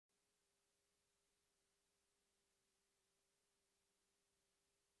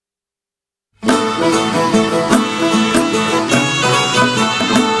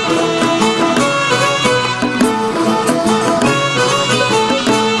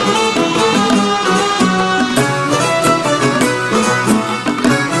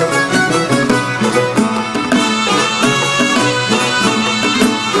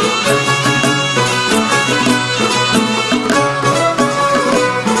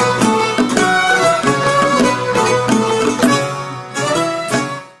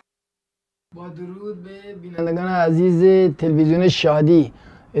عزیز تلویزیون شادی،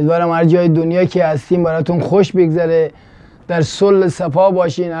 امیدوارم هر جای دنیا که هستیم براتون خوش بگذره، در صلح صفا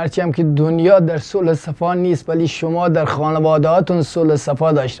باشین. هرچی هم که دنیا در صلح صفا نیست، ولی شما در خانواده هاتون صلح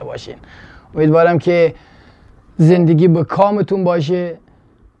صفا داشته باشین. امیدوارم که زندگی به کامتون باشه،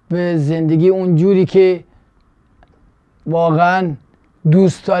 به زندگی اونجوری که واقعا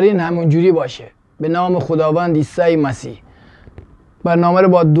دوست دارین همونجوری باشه. به نام خداوند عیسی مسیح برنامه رو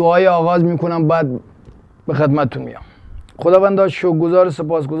با دعای آغاز میکنم، بعد به خدمتتون میام. خداوند شکرگزار و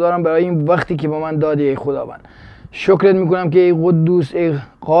سپاسگزارم برای این وقتی که به من دادی. ای خداوند شکرت میکنم که ای قدوس، ای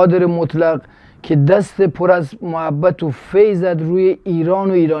قادر مطلق، که دست پر از محبت و فیضت روی ایران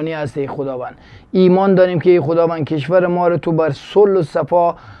و ایرانی هست. ای خداوند ایمان داریم که ای خداوند کشور ما رو تو بر صلح و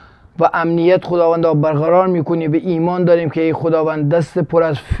صفا و امنیت خداوند برقرار میکنی. به ایمان داریم که ای خداوند دست پر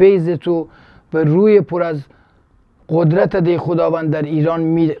از فیض تو و روی پر از قدرت ای خداوند در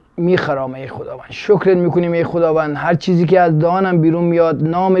ایران میخرامه. ای خداوند شکرت میکنیم ای خداوند، هر چیزی که از دهانم بیرون میاد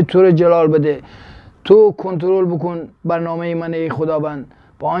نام تو رو جلال بده. تو کنترل بکن برنامه من ای خداوند،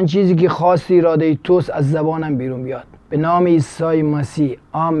 با آن چیزی که خواستی اراده توست از زبانم بیرون بیاد، به نام عیسی مسیح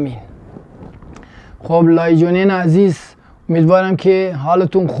آمین. خب لایجونین عزیز، امیدوارم که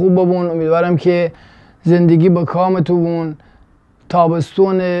حالتون خوب ببون، امیدوارم که زندگی به کامتون بون.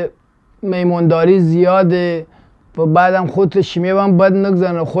 تابستون میمونداری زیاده و بعدم خودت شمیبم بد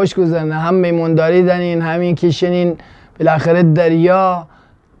نگذارن، خوش گذارن. هم میمونداری دنین، همین که شنین بالاخره دریا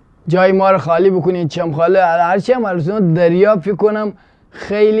جای ما رو خالی بکنین. چمخاله هرچی هم الان دریا فکر کنم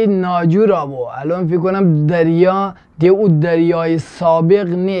خیلی ناجور آبو. الان فکر کنم دریا او دریای سابق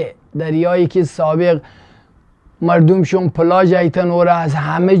نه، دریایی که سابق مردمشون پلاژ ایتن اور از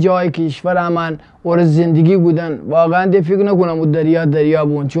همه جای کشور همن اور زندگی بودن. واقعا ده فکر نکنم او دریا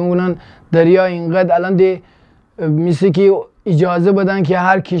بون، چون اونن دریا اینقدر الان ده مثل که اجازه بدن که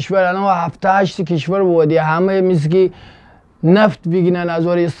هر کشور الان 7-8 کشور بودی همه مثل که نفت بگیرن از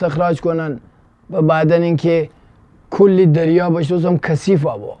اور استخراج کنن و بعدا اینکه کلی دریا باشه واسم کثیف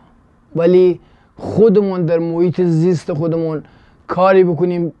آبو. ولی خودمون در محیط زیست خودمون کاری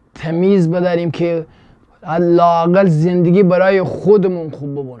بکنیم تمیز بداریم که لااقل زندگی برای خودمون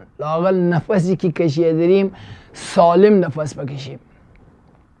خوب ببون، لااقل نفسی که کشیده داریم سالم نفس بکشیم.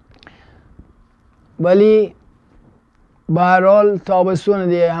 ولی به هر حال تابستون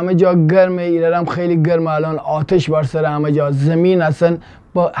دیگه همه جا گرمه، ایران خیلی گرمه، الان آتش بر سر همه جا، زمین اصلا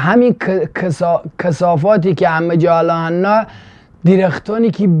با همین کثافاتی که همه جا الان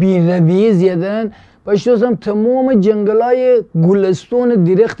درختانی که بی‌رویه زیادن باشه، دوستم تمام جنگلای گلستون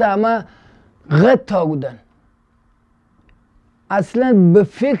درخت همه غطا بودن. اصلا به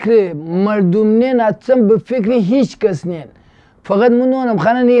فکر مردم نین، اصلا به فکر هیچ کس نین. فقط منونم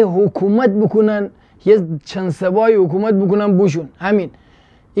خانن یه حکومت بکنن، یه چند سبای حکومت بکنن بوشون، همین.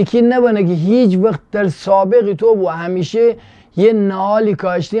 یکی نبانه که هیچ وقت در سابق تو و همیشه یه نهالی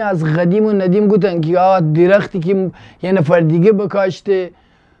کاشتی از قدیم و ندیم گفتن که درختی که یه نفر دیگه بکاشته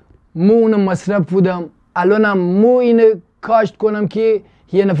مو اونو مصرف بودم، الانم مو اینو کاشت کنم که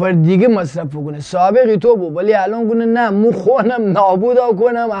یه نفر دیگه مصرف بکنه. سابقی تو بود، ولی الان گونه نه، مو خونم نابود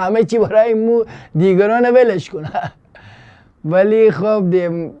کنم، همه چی برای مو دیگران ولش کنه. ولی خب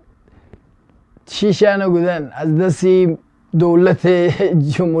چی شانه گودن از دستی دولت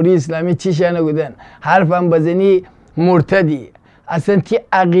جمهوری اسلامی، چی شانه گودن حرفم بزنی مرتدی. اصلا تی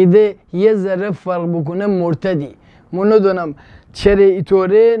عقیده یه ذره فرق بکنه مرتدی. منو دونم چرا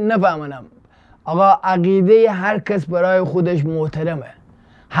اینطوره نفهمنم. آقا عقیده هر کس برای خودش محترمه،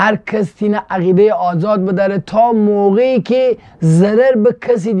 هر کس تینه عقیده آزاد بداره تا موقعی که ضرر به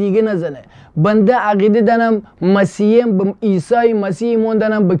کسی دیگه نزنه. بنده عقیده دنم مسیحیم، به عیسی مسیح ایمان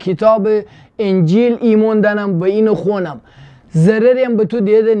دنم، به کتاب انجیل ایمان دنم، به اینو خونم، ضرری هم به تو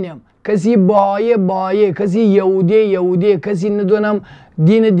دیده نیم. کسی بهایی، کسی یهودی، کسی ندونم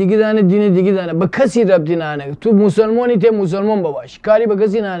دین دیگه دانه، به کسی ربطی نانه. تو مسلمانی ته مسلمان باش، کاری به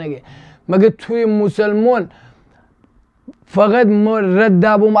کسی نانه. مگه توی مسلمان فقط ما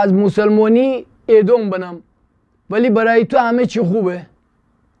ردبم از مسلمانی اعدام بنم، ولی برای تو همه چی خوبه.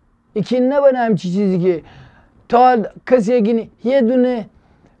 یکی نبنه همچی چیزی که تا کسی اگه یه دونه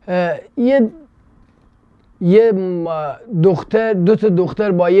یه دختر، دوتا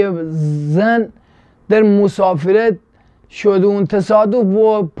دختر با یه زن در مسافرت شده، اون تصادف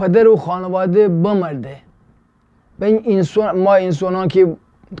با پدر و خانواده بمرده. ما انسانان که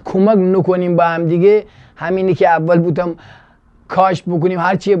کمک نکنیم به هم دیگه، همینی که اول بودم کاشت بکنیم،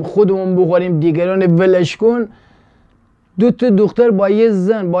 هرچی خودمون بخوریم دیگران ولش کن. دوتا دختر با یه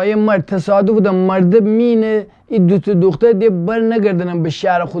زن با یه مرد تصادف بودن، مرد مینه، این دوتا دختر دیگه بر نگردنم به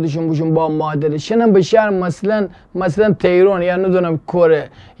شهر خودشون بشون با مادرشنم به شهر، مثلا تهران یا ندونم کره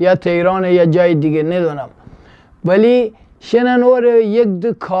یا تهران یا جای دیگه ندونم. ولی شنن اور یک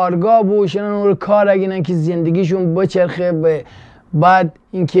کارگاه بو، شنن اور کار اگینن که زندگیشون بچرخه، بعد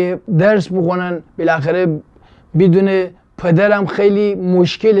اینکه درس بخونن. بالاخره بدون پدرم خیلی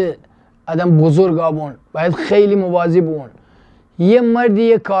مشکل، آدم بزرگ آبون باید خیلی مواظب بون. یه مردی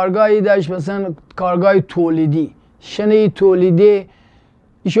یه کارگاهی داشت، مثلا کارگاه تولیدی، شنه تولیدی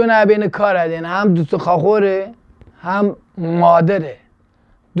ایشون بین کار هدین، هم دوتا خاخوره هم مادره،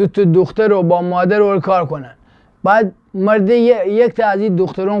 دوتا دختر رو با مادر رو کار کنن. بعد مرده یک تا از این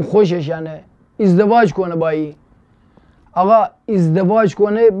دختران خوششنه، ازدواج کنه با ای. آقا ازدواج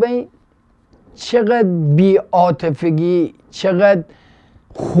کنه، ببین چقدر بی عاطفگی، چقدر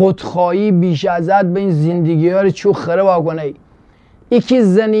خودخواهی بیش از حد به این زندگی ها رو چو خراب کنه. یکی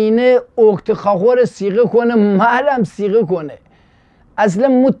زنینه اکت خاخور سیغه کنه، محلم سیغه کنه. اصلا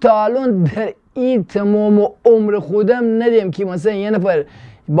متعالون در این تمام عمر خودم ندیم که مثلا یه نفر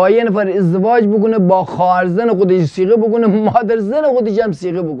با یه نفر ازدواج بکنه، با خواهر زن خودش سیغه بکنه، مادر زن خودش هم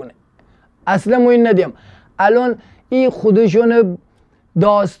سیغه بکنه. اصلا ما این ندیم. الان این خودشون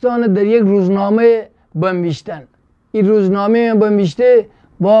داستان در یک روزنامه بنوشتن، این روزنامه بنوشته،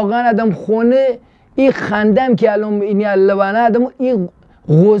 واقعا آدم خونه این خندم که الان اینی لبنه آدم این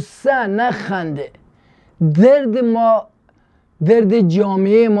غصه نه خنده. درد ما، درد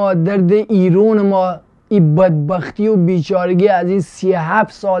جامعه ما، درد ایران ما، این بدبختی و بیچارگی از این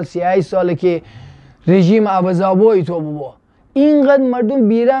 37 سال 38 ساله که رژیم عوضابایی تو بابا، اینقدر مردم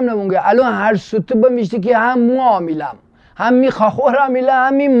بیرم نمونگه. الان هر سوته بمیشته که هم مو عاملم، هم می خاخور عامله،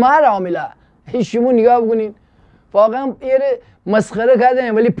 هم می مر عامله. شما نگاه بکنین، واقعا یه مسخره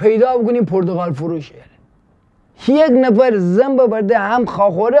کردن، ولی پیدا بکنین پرتغال فروش یک نفر زن ببرده، هم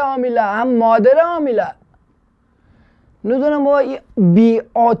خاخور عامله هم مادر عامله. ندونم با بی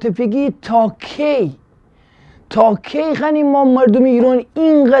عاطفگی تا کی خنیم ما مردم ایران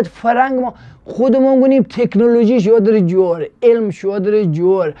اینقدر فرنگ ما خودمون گونیم، تکنولوژی شده در جور، علم شده در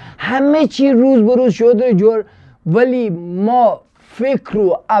جور، همه چی روز به روز شده در جور، ولی ما فکر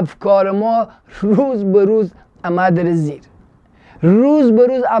و افکار ما روز به روز آمد در زیر، روز به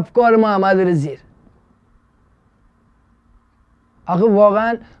روز افکار ما آمد در زیر. آخه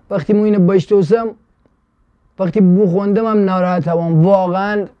واقعا وقتی ما اینو بشتوسم، وقتی بخوندم هم ناراحت هم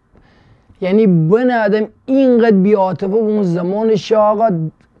واقعا. یعنی بن آدم اینقدر بی‌عاطفه به اون زمان شاه، آقا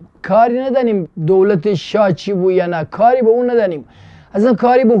کاری ندانیم دولت شاه چی بود یا نه، کاری به اون ندانیم، اصلا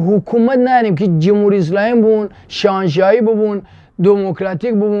کاری به حکومت ندانیم که جمهوری اسلامی بون، شاهنشاهی بون،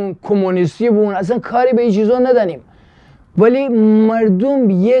 دموکراتیک بون، کمونیستی بون، اصلا کاری به این چیزا ندانیم. ولی مردم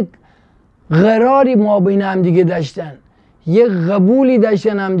یک قراری ما بین هم دیگه داشتن، یک قبولی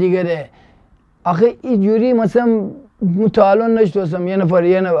داشتن هم دیگه. آخه اینجوری مثلا متعالان نشتوستم یه نفر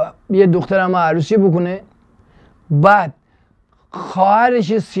یه دخترم عروسی بکنه، بعد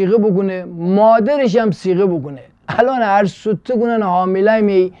خواهرش سیغه بکنه، مادرش هم سیغه بکنه. الان هر سوته کنن حامله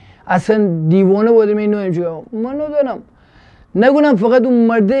می، اصلا دیوانه بوده می نویم چه من ندانم. نگونم فقط اون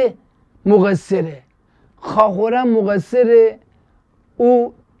مرده مقصره، خواهرم مقصره،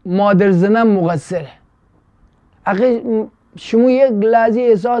 او مادر زنم مقصره. آخه شما یک لحظه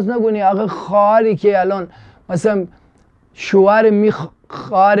احساس نکنی آخه خواهری که الان مثلا شوهر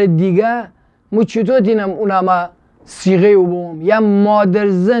خواهر دیگه مو چطور دینم اونم سیغه او بوم، یا مادر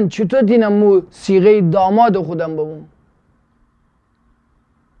زن چطور دینم مو سیغه داماد خودم بوم.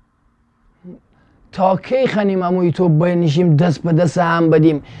 تا کی خنیم اموی تو بینشیم دست به دست هم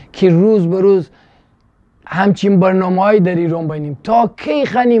بدیم که روز به روز همچین برنامه های در ایران بینیم؟ تا کی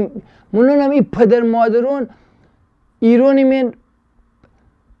خنیم؟ منونم این پدر مادرون ایرانی من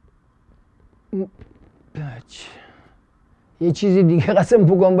یه چیزی دیگه قسم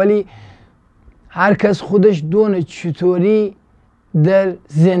بگم، ولی هر کس خودش دونه چطوری در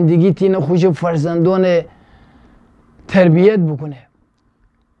زندگی تین خوش فرزندان تربیت بکنه.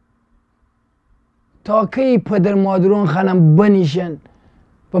 تا کی پدر مادران خانم بنیشن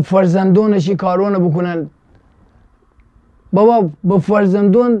با فرزندانش کارونه بکنن؟ بابا با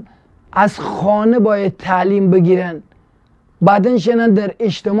فرزندان از خانه باید تعلیم بگیرن، بعدن شنن در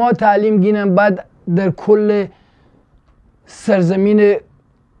اجتماع تعلیم گیرن، بعد در کل سرزمین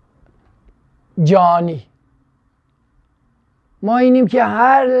جهانی. ما اینیم که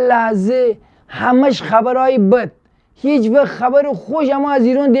هر لحظه همش خبرهای بد، هیچ وقت خبر خوش اما از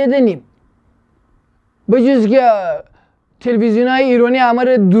ایران دیدنیم، بجز که تلویزیون های ایرانی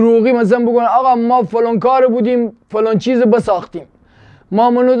همه دروغی مثلا بگن آقا ما فلان کار بودیم، فلان چیز بساختیم، ما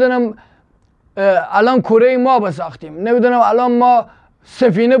نمیدونم الان کره ما بساختیم، نمیدونم الان ما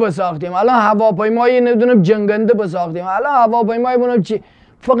سفینه بساختیم، الان هواپیمای نمیدونم جنگنده بساختیم، الان هواپیمای بونم چی.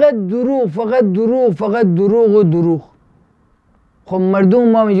 فقط دروغ، فقط دروغ، فقط دروغ و دروغ. خب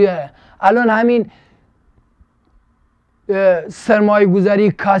مردم ما میگه الان همین سرمایه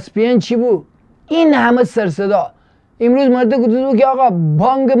گذاری کاسپین چی بود؟ این همه سرصدا. امروز مرده گفته که آقا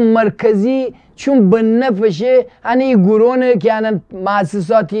بانک مرکزی چون به نفشه این گروهونه که انن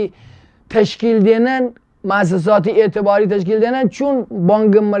مؤسساتی تشکیل دینن، مؤسساتی اعتباری تشکیل دینن، چون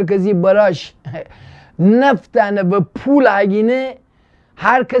بانک مرکزی براش نفتن و پول هگینه،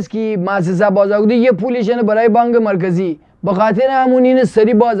 هر کس که مؤسسه بازار کنه یه پولیشنه برای بانک مرکزی، به خاطر همون اینه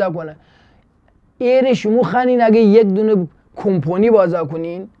سری بازار کنه. ایره شما خانین اگه یک دونه کمپانی بازار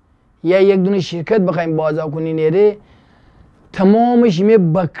کنین یا یک دونه شرکت بخواین بازار کنین، ایره تمامش می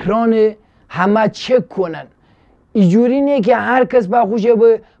بکران همه چک کنن. اینجوری نیه که هر کس با خوشه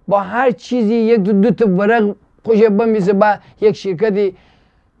با هر چیزی یک دو تا ورق خوشه بمیسه با یک شرکتی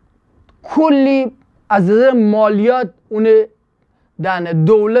کلی از نظر مالیات اونه دانه،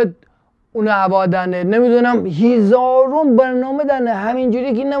 دولت اونه هوا دانه، نمیدونم هزارون برنامه دانه.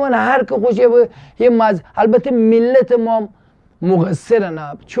 همینجوری که نمونه هر که خوشه یه البته ملت ما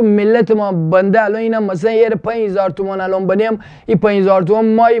مقصرن، چون ملت ما بنده الان اینم مثلا یه 5000 تومان الان بنیم، این 5000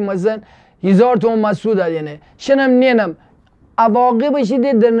 تومان مایی مثلا 1000 تومان مسعود یعنی شنم نینم عواقبش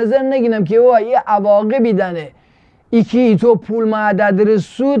در نظر نگیرم که یه عواقبی دانه. یکی تو پول معدد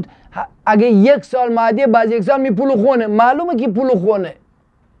رسود اگه یک سال معدیه بعد یک سال می پول خونه، معلومه که پول خونه،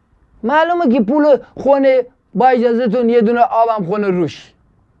 معلومه که پول خونه با اجازهتون یه دونه آبم خونه روش.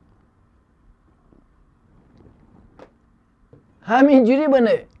 همینجوری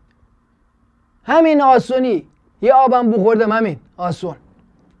بنه، همین آسونی، یه آبم بخوردم همین آسون.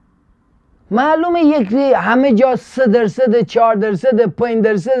 معلومه یک همه جا 3%، 4%،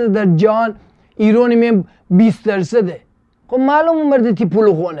 5% در جهان، ایرانی میم 20%. خب معلومه مرده تی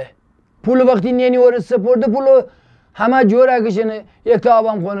پول خونه، پول وقتی نینی وره سپرده پول همه جوره کشنه یک تا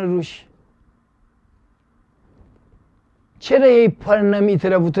آبم خونه روش. چرا هی پرنمی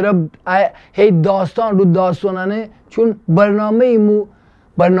طرف و طرف هی داستان رو داستانانه؟ چون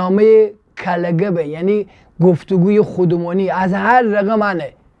برنامه کلگبه، یعنی گفتگوی خودمانی از هر رقم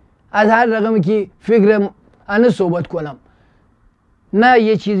انه، از هر رقمی که فکر انه صحبت کنم، نه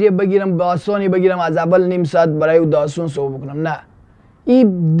یه چیزی بگیرم داستانی بگیرم از اول نیم ساعت برای او داستان صحبت کنم. نه،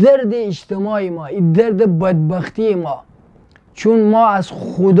 این درد اجتماعی ما، این درد بدبختی ما، چون ما از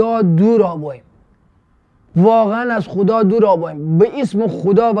خدا دور آباییم، واقعا از خدا دور آباییم. به اسم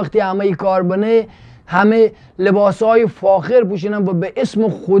خدا وقتی همه ای کار بنه، همه لباسهای فاخر پوشنن و به اسم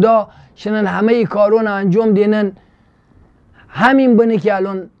خدا شنن همه ای کارون انجام دینن، همین بنه که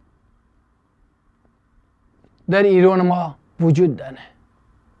الان در ایران ما وجود داره.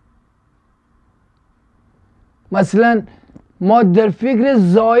 مثلا ما در فکر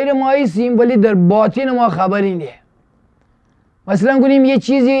ظاهر ما ایستیم ولی در باطن ما خبری نیه. مثلا کنیم یه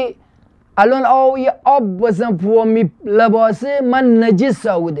چیزی الان یه آب بسن فومی لباسه من نجس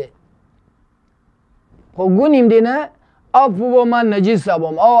ساوده، خب گونیم دینه آب فو من نجس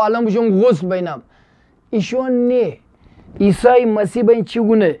سابم، الان بشم غسل بینم. ایشون نه. عیسی مسیح بین چی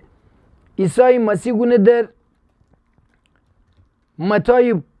گونه؟ عیسی مسیح گونه در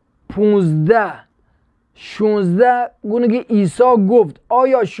متی 15-16 گونه که عیسی گفت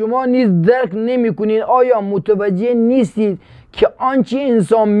آیا شما نیز درک نمی کنید؟ آیا متوجه نیستید که آنچه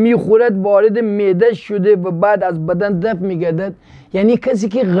انسان میخورد وارد معده شده و بعد از بدن دفع میگردد؟ یعنی کسی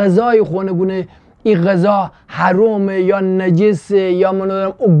که غذای خونه گونه این غذا حرامه یا نجسه یا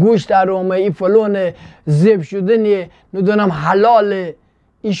من گوشت حرامه، این فلانه ذبح شده نه ندونم حلاله،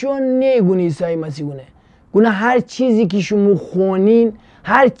 ایشون نه گونه عیسی مسیح گونه هر چیزی که شما خونین،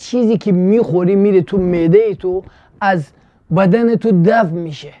 هر چیزی که میخوری میره تو معده تو، از بدن تو دفع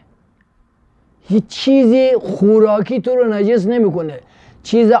میشه. هیچ چیزی خوراکی تو رو نجس نمیکنه،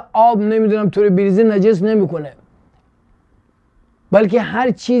 چیز آب نمیدونم تو رو بریزه نجس نمیکنه، بلکه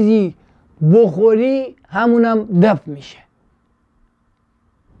هر چیزی بخوری همونم دفع میشه.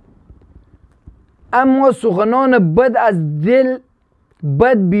 اما سخنان بد از دل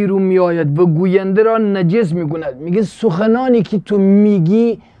بد بیرون می آید و گوینده را نجس می کند. میگه سخنانی که تو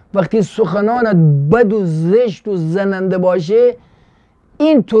میگی وقتی سخنانت بد و زشت و زننده باشه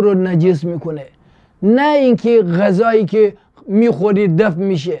این تو رو نجس میکنه، نه اینکه غذایی که میخوری دفع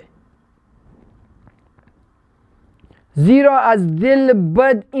میشه. زیرا از دل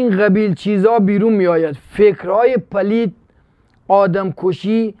بد این قبیل چیزا بیرون می آید: فکرهای پلید، آدم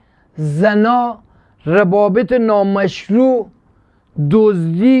کشی، زنا، ربابت نامشروع،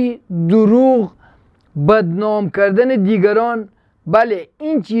 دزدی، دروغ، بدنام کردن دیگران. بله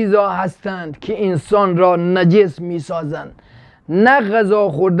این چیزها هستند که انسان را نجس می سازند، نه غذا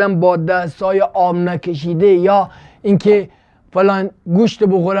خوردن با دستای آب نکشیده یا اینکه فلان گوشت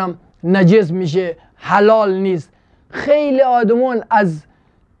بخورم نجس میشه حلال نیست. خیلی آدمان از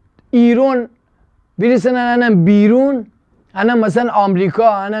ایران برسنن بیرون انا مثلا آمریکا،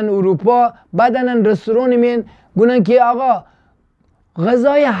 انا اروپا، بعد انا رستوران مین گونن که آقا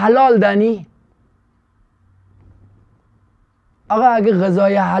غذای حلال دانی. آقا اگه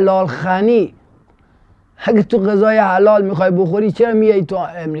غذای حلال خانی، اگه تو غذای حلال میخوای بخوری، چرا میای تو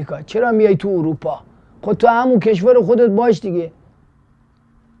امریکا؟ چرا میای تو اروپا؟ خود تو همون کشور خودت باش دیگه.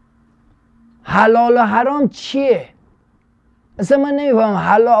 حلال و حرام چیه؟ اصلا من نمیفهم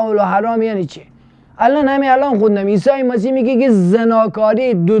حلال و حرام یعنی چی. الان همین الان خوندم عیسی مسیح میگه که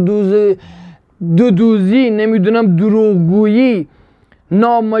زناکاری، دودوزی، نمیدونم دروغگویی،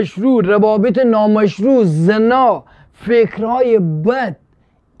 نامشروع، روابط نامشروع، زنا، فکرهای بد،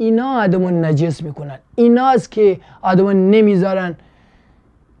 اینا آدمو نجس میکنن. ایناست که آدمو نمیذارن.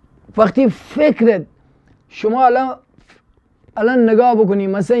 وقتی فکرت، شما الان نگاه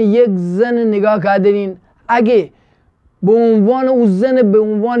بکنین، مثلا یک زن نگاه کردین، اگه به عنوان او زن، به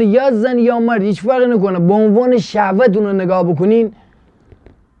عنوان یا زن یا مرد، هیچ فرقی نکنه، به عنوان شهوت اون رو نگاه بکنین،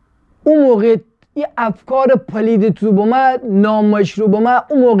 اون موقع یه افکار پلید تو با من، نامشروع با من،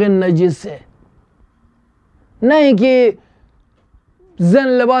 اون موقع نجسه. نه اینکه زن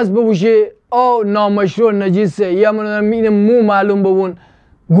لباس بپوشه او نامشروع نجسه، یا من این مو معلوم ببون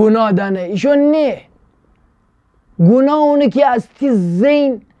گناه دانه. ایشون نه، گناه اونه که از تی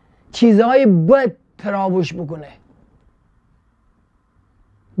ذهن چیزهای بد تراوش بکنه،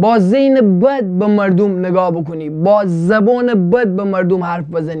 با ذهن بد به مردم نگاه بکنی، با زبان بد به مردم حرف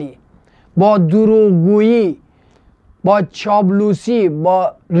بزنی، با دروغگویی، با چابلوسی،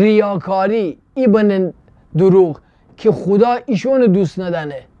 با ریاکاری، ایبن دروغ که خدا ایشون دوست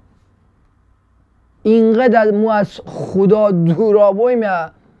ندانه. اینقدر مو از خدا دور آبویم،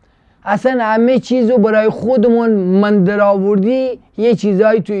 اصلا همه چیزو برای خودمون من درآوردی. یه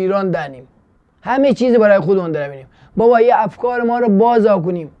چیزایی تو ایران دانیم، همه چیز برای خودمون درآوریم. بابا یه افکار ما رو بازا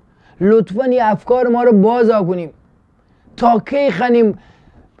کنیم، لطفا یه افکار ما رو بازا کنیم. تا کی خنیم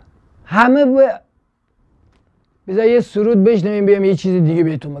همه بذار یه سرود بشنویم بیام یه چیز دیگه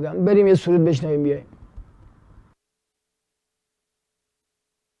بهتون بگم. بریم یه سرود بشنویم بیایم.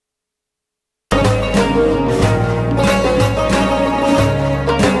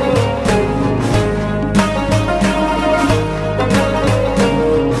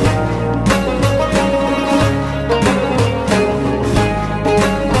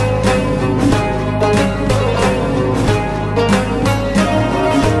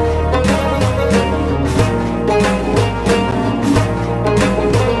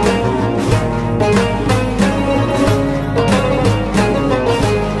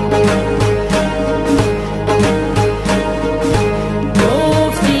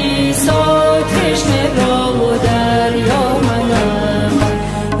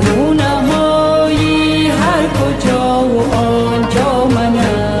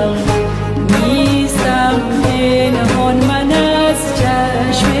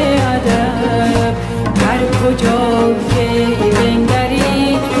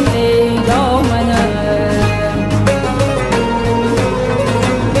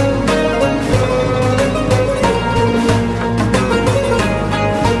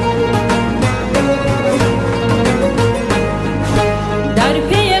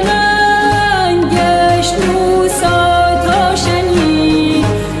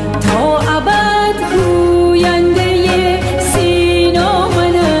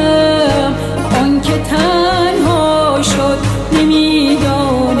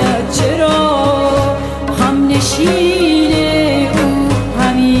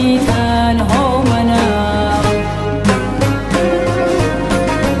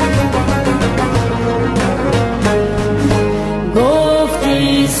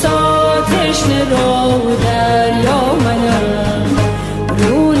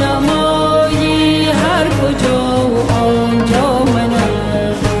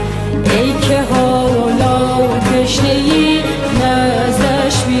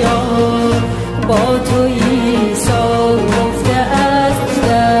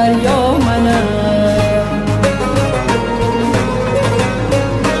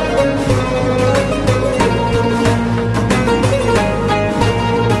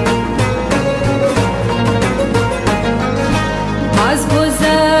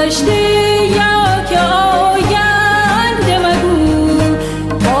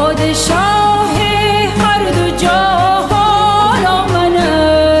 شاه هر دو جهان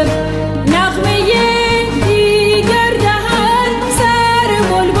منم، نغمه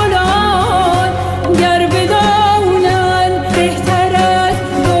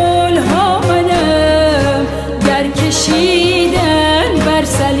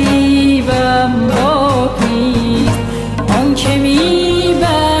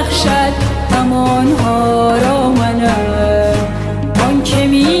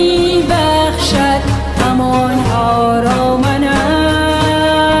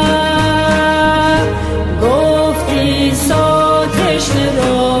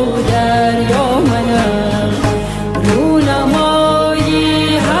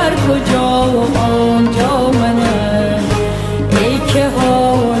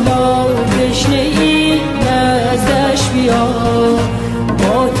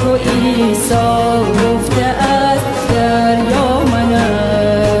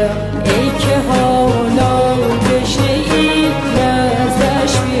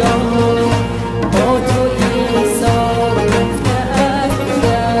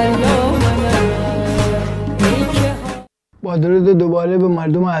درود دوباره به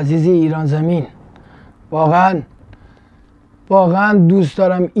مردم عزیز ایران زمین. واقعا دوست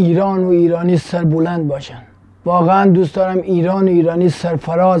دارم ایران و ایرانی سربلند باشن. واقعا دوست دارم ایران و ایرانی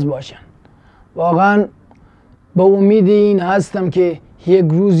سرفراز باشن. واقعا به امید این هستم که یک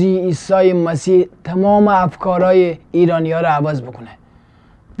روزی عیسی مسیح تمام افکارهای ایرانی ها رو عوض بکنه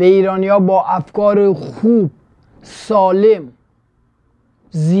و ایرانی ها با افکار خوب، سالم،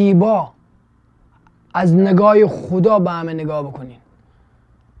 زیبا از نگاه خدا به همه نگاه بکنین،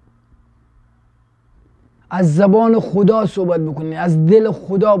 از زبان خدا صحبت بکنین، از دل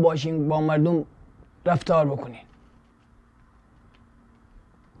خدا باشین، با مردم رفتار بکنین.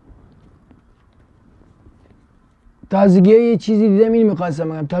 تازگی یه چیزی دیدم، این میخواستم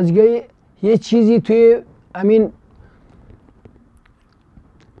بگم. تازگی یه چیزی توی همین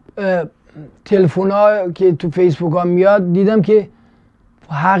تلفن ها که تو فیسبوک ها میاد دیدم که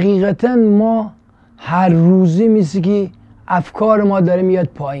حقیقتا ما هر روزی مثل که افکار ما داره میاد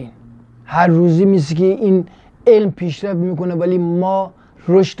پایین. هر روزی مثل که این علم پیشرفت میکنه ولی ما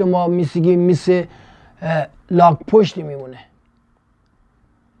رشد ما مثل لاک پشتی میمونه.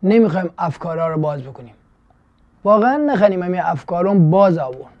 نمیخوایم افکارها رو باز بکنیم. واقعا نخواهیم همین افکاران باز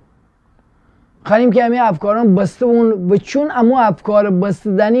آورد. خواهیم که همین افکاران بسته بون و چون امو افکار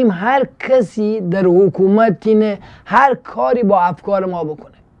بسته دنیم هر کسی در حکومت تینه هر کاری با افکار ما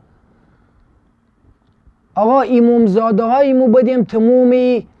بکنه. آقا امامزاده ها ایمو بدیم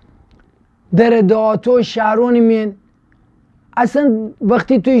تمومی در دهاتو شهرون مین اصلا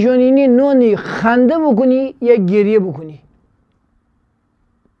وقتی توی جانینی نونی خنده بکنی یا گریه بکنی.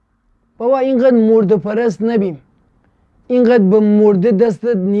 بابا اینقدر مرده پرست نبیم، اینقدر به مرده دست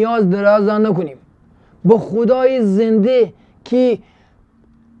نیاز دراز نکنیم. با خدای زنده که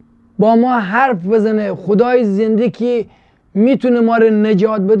با ما حرف بزنه، خدای زنده که میتونه ما رو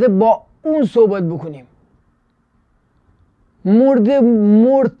نجات بده، با اون صحبت بکنیم.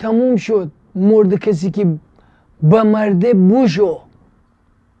 مرد تموم شد. مرد کسی که به مرده بوشو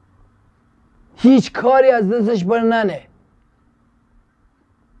هیچ کاری از دستش بر ننه.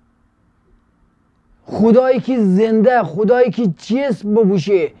 خدایی که زنده، خدایی که جسم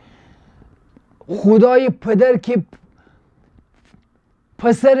ببوشه، خدای پدر که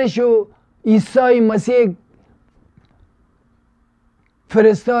پسرشو عیسی مسیح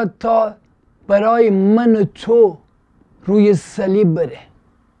فرستاد تا برای من و تو روی صلیب بره.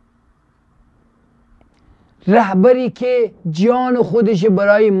 رهبری که جان خودش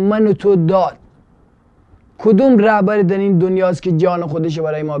برای من و تو داد. کدوم رهبری در این دنیاست که جان خودش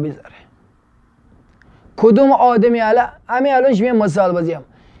برای ما بذاره؟ کدوم آدمی؟ همین الان شما مثال بزنم.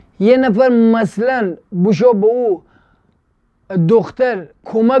 یه نفر مثلا بشو به او دختر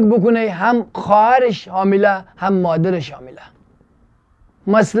کمک بکنه، هم خواهرش حامله هم مادرش حامله.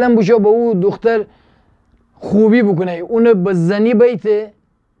 مثلا بشو به او دختر خوبی بکنه، اونو به زنی بیته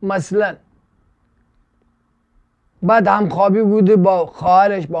مثلا، بعد هم خوابی بوده با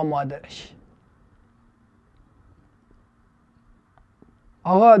خواهرش با مادرش.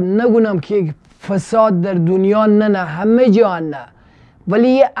 آقا نگونم که فساد در دنیا نه همه جا نه، ولی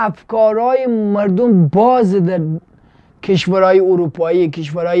یه افکارهای مردم باز در کشورهای اروپایی،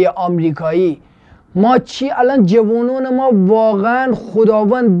 کشورهای آمریکایی. ما چی الان جوانان ما واقعا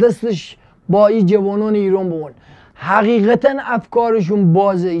خداوند دستش با این جوانان ایران بون. حقیقتا افکارشون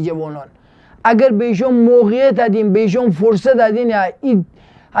بازه. این جوانان اگر بهشون موقعیت دادیم، بهشون فرصت دادین،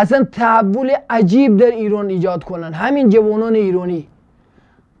 اصلا تحول عجیب در ایران ایجاد کنن. همین جوانان ایرانی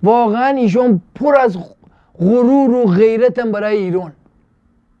واقعا ایشون پر از غرور و غیرتن برای ایران.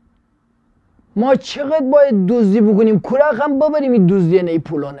 ما چقدر باید دزدی بکنیم، کلاه هم ببریم این دزدی نه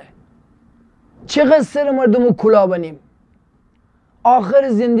پولانه. چقدر سر مردم رو کلاه بنیم. آخر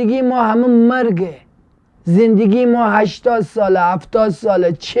زندگی ما همه مرگه. زندگی ما 80 ساله، 70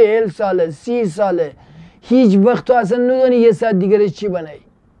 ساله، 40 ساله، 30 ساله. هیچ وقت تو اصلا ندانی یه ساعت دیگرش چی بنه.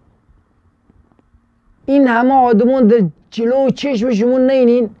 این همه آدمون در جلو چشم شما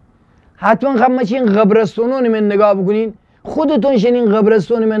نینین. حتما خب این قبرستانون من نگاه بکنین، خودتون شنین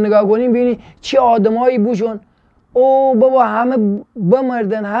قبرستان من نگاه کنین ببینید چه آدمایی بوشون. او بابا همه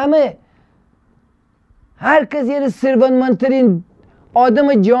بمردن، همه هر کسی یه ثروتمندترین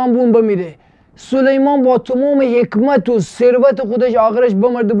آدم جهان بون بمیره. سلیمان با تمام حکمت و ثروت خودش آخرش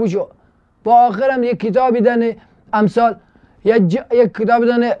بمرده بوشو. با آخرم یک کتابی دن امثال یک کتابی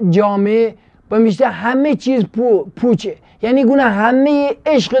دن جامعه بمیشته همه چیز پوچه. یعنی گونه همه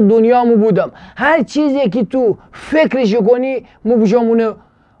عشق دنیامو بودم، هر چیزی که تو فکرش کنی مو بشامونه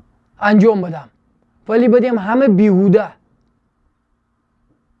انجام بدم، ولی بدیم همه بیهوده.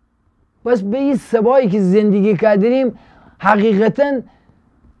 بس به این سبایی که زندگی کردیم حقیقتا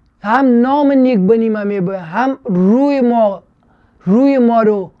هم نام نیک بنیم، هم روی ما روی ما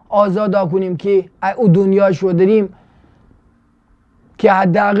رو آزاد کنیم که او دنیاش رو داریم که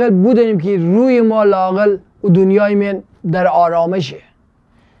حداقل بدونیم که روی ما لاقل او دنیای من در آرامشه،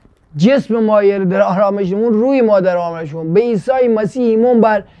 جسم ما در آرامشمون، روی ما در آرامشمون. به عیسی مسیح ایمان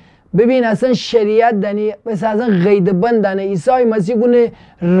بر. ببین اصلا شریعت دنی مثلا اصلا قید بند دنه. عیسی مسیح گونه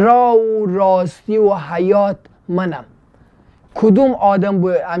راه و راستی و حیات منم. کدوم آدم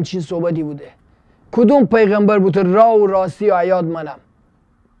به همچین صحبتی بوده؟ کدوم پیغمبر بوده راه و راستی و حیات منم؟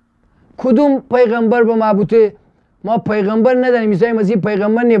 کدوم پیغمبر به ما بوده؟ ما پیغمبر نداریم، عیسی مسیح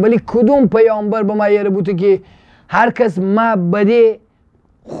پیغمبر نیه، ولی کدوم پیامبر به ما یاره بوده که هر کس ما بده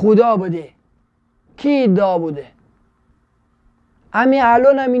خدا بده؟ کی ادعا بوده؟ همین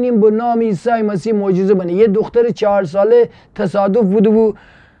الان همینیم به نام عیسی مسیح معجزه بنه. یه دختر 4 ساله تصادف بوده و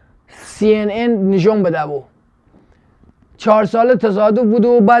CNN نشون بده بود. 4 ساله تصادف بوده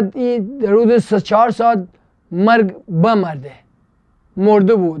و بعد در حدود 4 ساعت بمرده.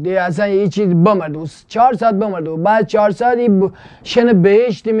 مرده بود. اصلا یه چیز بمرده بود. 4 ساعت بمرده بود. بعد 4 ساعت شن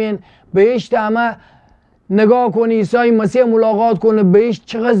بهشت من. بهشت همه نگاه کنه، عیسی مسیح ملاقات کنه، بهشت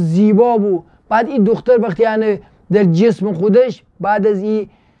چقدر زیبا بود. بعد این دختر وقتی یعنی در جسم خودش بعد از این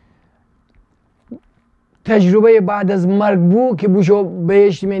تجربه بعد از مرگ بود که بوشو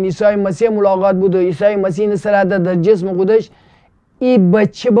بهشت من عیسی مسیح ملاقات بود و عیسی مسیح نصرت در جسم خودش، این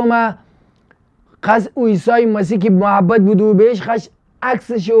بچه با ما خاص او عیسی مسیح که محبت بود و بهش خاص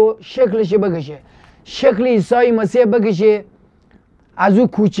عکسش و شکلش بکشه، شکل عیسی مسیح بکشه از او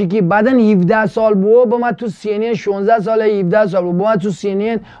کوچیکی. بعدن 17 سال بود با ما تو CNN 16 سال 17 سال بود با ما تو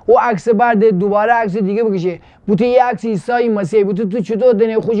CNN او عکس بعد دوباره عکس دیگه بکشه بوده یه عکس عیسی مسیح بوده. تو چطور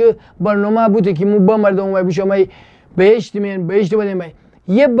دنیا خوش برنامه بوده که مو با مردم و بشم بهشت من بهشت بدیم.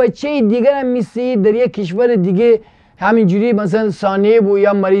 یه بچه دیگه هم میسی در یک کشور دیگه همینجوری مثلا ثانیه بود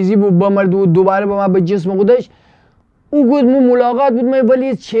یا مریضی بود با مرد و دوباره با ما به جسم خودش او گفت مو ملاقات بود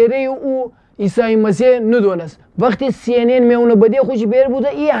ولی چهره او عیسی مسیح ندونست. وقتی CNN می اونو بده خوشی بیر بوده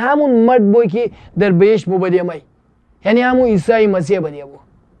این همون مرد بود که در بهشت بود بده مای، یعنی همون عیسی مسیح بده بود.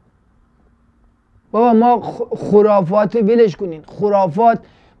 بابا ما خرافات ولش کنین. خرافات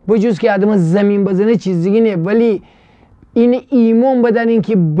بجز که آدم زمین بزنه چیز دیگه نه، ولی این ایمان بدن این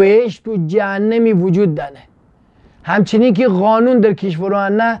که بهشت و جهنمی وجود داره. همچنین که قانون در کشورها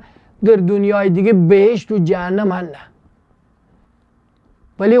نه در دنیای دیگه بهشت و جهنم هم نه،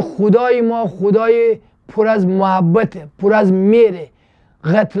 ولی خدای ما خدای پر از محبته، پر از میره،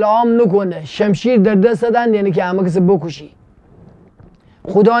 قتل عام نکنه، شمشیر در دست دادن یعنی که همه کسی بکشی.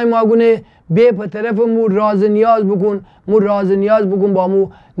 خدای ما گونه به په طرف مو راز نیاز بکن، مو راز نیاز بکن با مو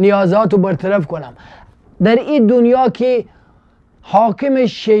نیازاتو برطرف کنم. در این دنیا که حاکم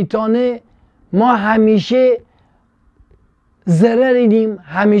شیطانه ما همیشه ضرر دیدیم،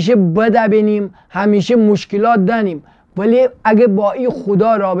 همیشه بد بینیم، همیشه مشکلات داریم، ولی اگه با این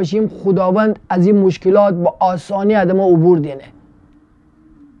خدا را بشیم خداوند از این مشکلات با آسانی آدم عبور دینه.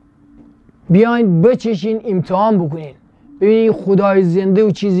 بیاین بچشین امتحان بکنین ببینید خدای زنده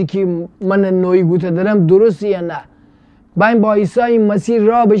و چیزی که من نوعی گوته دارم درسته یا نه. بیاین با عیسی مسیح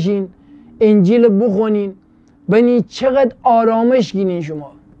را بشین، انجیل بخونین، ببینید چقدر آرامش گیرین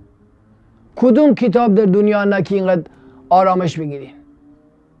شما. کدوم کتاب در دنیا نه که اینقدر آرامش بگیرین.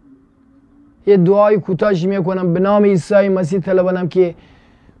 یه دعای کوتاهی میکنم به نام عیسی مسیح طلبانم که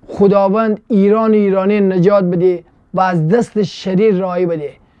خداوند ایرانی نجات بده و از دست شریر رهایی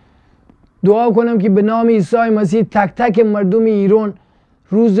بده. دعا کنم که به نام عیسی مسیح تک تک مردم ایران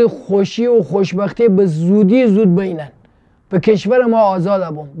روز خوشی و خوشبختی به زودی زود بینن و کشور ما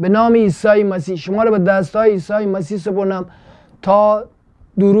آزاد بون. به نام عیسی مسیح شما رو به دستای عیسی مسیح سپرنم تا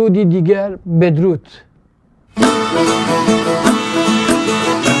درودی دیگر. بدرود.